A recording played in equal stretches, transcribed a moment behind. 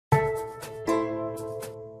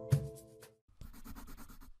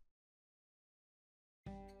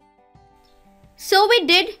So we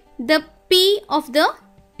did the P of the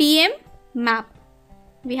PM map.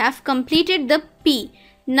 We have completed the P.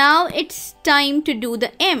 Now it's time to do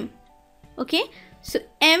the M. Okay, so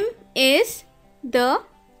M is the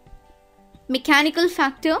mechanical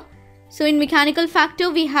factor. So in mechanical factor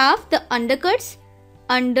we have the undercuts,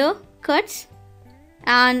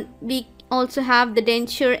 and we also have the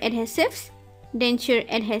denture adhesives,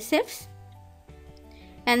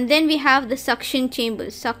 and then we have the suction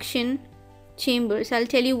chambers. I'll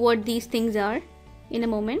tell you what these things are in a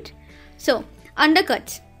moment. So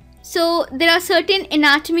undercuts. So there are certain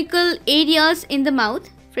anatomical areas in the mouth.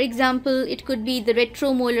 For example, it could be the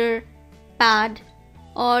retromolar pad,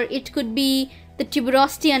 or it could be the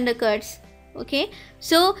tuberosity undercuts. Okay,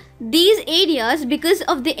 so these areas, because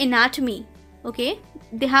of the anatomy, okay,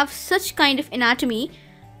 they have such kind of anatomy.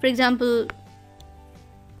 For example,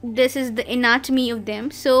 this is the anatomy of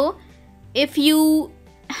them. So if you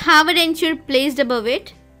have a denture placed above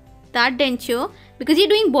it, that denture, because you're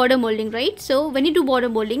doing border molding, right? So when you do border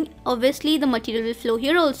molding, obviously the material will flow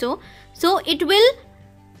here also, so it will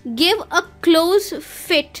give a close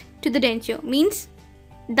fit to the denture, means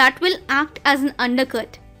that will act as an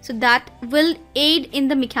undercut, so that will aid in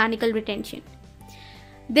the mechanical retention.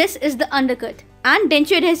 This is the undercut. And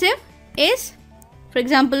denture adhesive is, for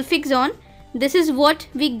example, Fix-On. This is what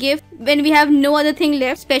we give when we have no other thing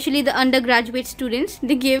left, especially the undergraduate students.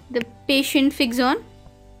 They give the patient Fix-On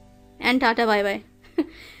and tata bye bye.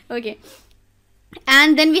 Okay,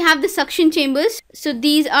 and then we have the suction chambers. So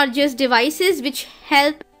these are just devices which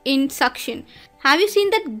help in suction. Have you seen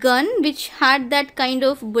that gun which had that kind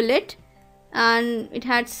of bullet, and it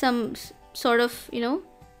had some sort of, you know,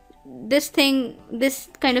 this thing, this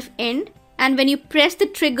kind of end, and when you press the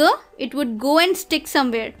trigger it would go and stick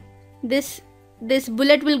somewhere. This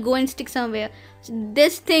bullet will go and stick somewhere. So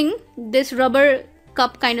this thing, this rubber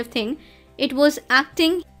cup kind of thing, it was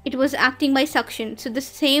acting by suction. So the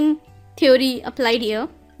same theory applied here.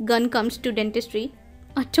 Gun comes to dentistry,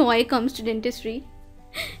 a toy comes to dentistry.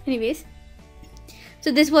 Anyways,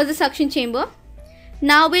 so this was the suction chamber.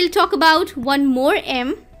 Now we'll talk about one more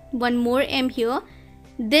M here.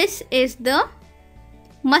 This is the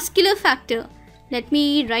muscular factor. Let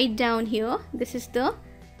me write down here. This is the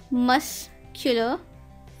muscular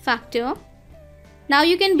factor. Now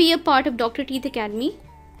you can be a part of Dr. Teeth Academy.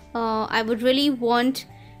 I would really want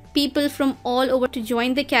people from all over to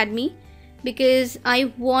join the academy, because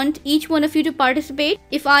I want each one of you to participate.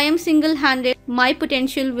 If I am single-handed, my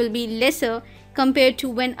potential will be lesser compared to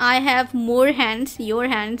when I have more hands, your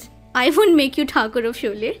hands. I won't make you Thakur of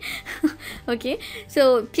Sholay. Okay,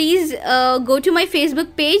 so please go to my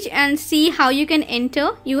Facebook page and see how you can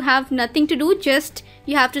enter. You have nothing to do, just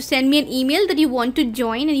you have to send me an email that you want to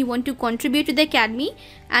join and you want to contribute to the academy,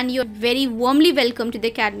 and you're very warmly welcome to the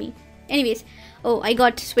academy. Anyways, oh, I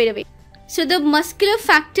got swayed away. So the muscular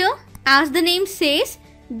factor, as the name says,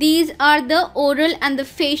 these are the oral and the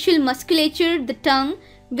facial musculature, the tongue,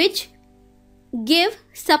 which give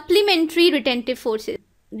supplementary retentive forces.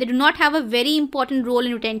 They do not have a very important role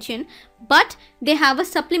in retention, but they have a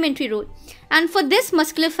supplementary role. And for this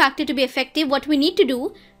muscular factor to be effective, what we need to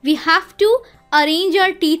do, we have to arrange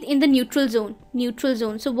our teeth in the neutral zone.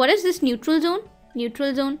 So what is this neutral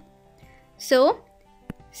zone? So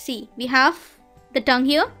see, we have the tongue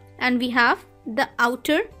here and we have the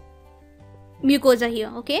outer mucosa here,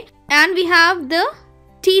 okay, and we have the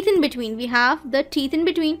teeth in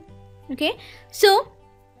between. Okay, so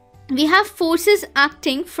we have forces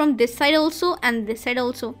acting from this side also and this side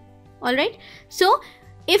also. All right, so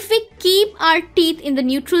if we keep our teeth in the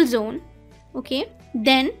neutral zone, okay,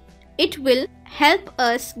 then it will help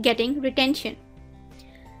us getting retention.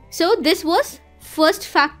 So this was first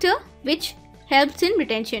factor which helps in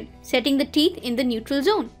retention, setting the teeth in the neutral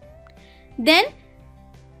zone. Then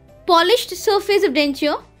polished surface of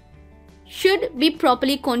denture should be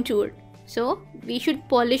properly contoured. So we should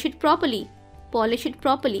polish it properly.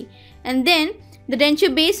 And then the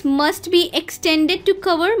denture base must be extended to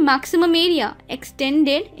cover maximum area.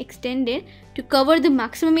 Extended to cover the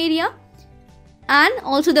maximum area. And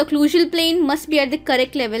also the occlusal plane must be at the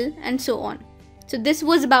correct level, and so on. So this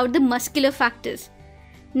was about the muscular factors.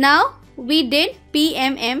 Now we did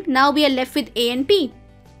PMM. Now we are left with A and P.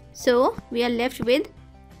 So we are left with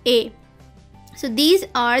A. So these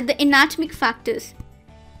are the anatomic factors.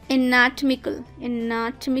 Anatomical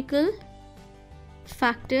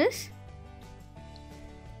factors.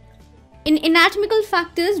 In anatomical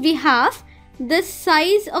factors, we have the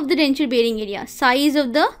size of the denture bearing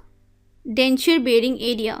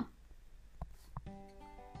area.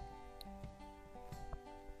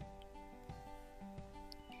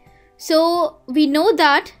 So we know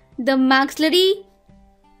that the maxillary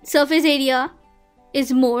surface area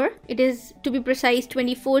is more. It is, to be precise,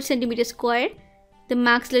 24 centimeters square. The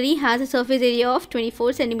maxillary has a surface area of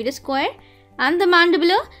 24 centimeters square, and the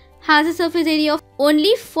mandibular has a surface area of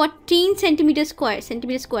only 14 centimeters square.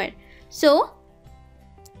 So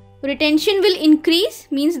retention will increase,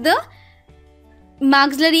 means the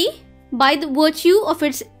maxillary, by the virtue of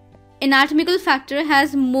its anatomical factor,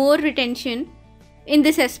 has more retention. In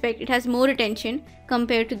this aspect, it has more retention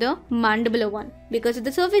compared to the mandibular one because of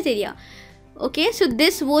the surface area. Okay, so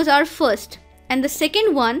this was our first. And the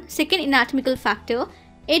second one, second anatomical factor,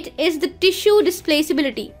 it is the tissue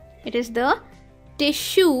displaceability. It is the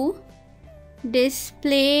tissue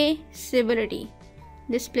displaceability.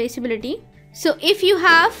 So if you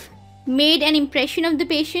have made an impression of the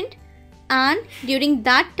patient and during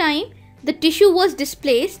that time the tissue was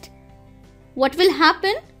displaced, what will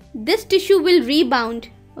happen? This tissue will rebound.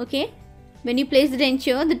 Okay, when you place the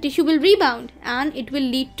denture, the tissue will rebound and it will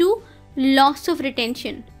lead to loss of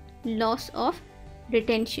retention. So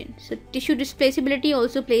tissue displaceability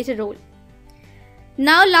also plays a role.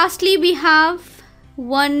 Now lastly, we have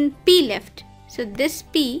one P left. So this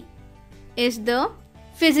P is the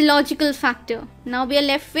physiological factor. Now we are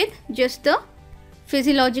left with just the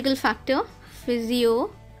physiological factor.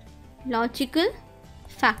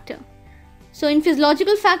 So in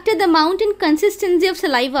physiological factor, the amount and consistency of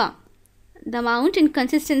saliva,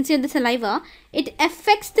 it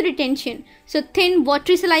affects the retention. So thin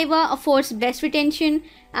watery saliva affords best retention,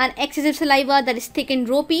 and excessive saliva that is thick and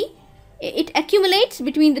ropey, it accumulates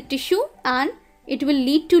between the tissue and it will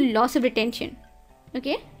lead to loss of retention.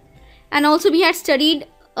 Okay, and also we had studied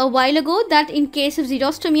a while ago that in case of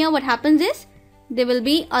xerostomia, what happens is there will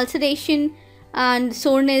be ulceration and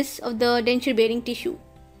soreness of the denture bearing tissue.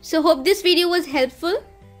 So hope this video was helpful.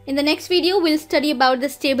 In the next video, we'll study about the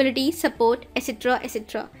stability, support, etc.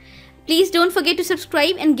 Please don't forget to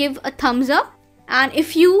subscribe and give a thumbs up. And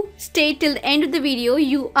if you stayed till the end of the video,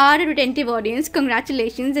 you are a retentive audience.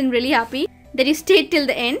 Congratulations, and really happy that you stayed till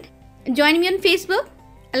the end. Join me on Facebook.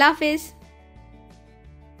 Allah Hafiz.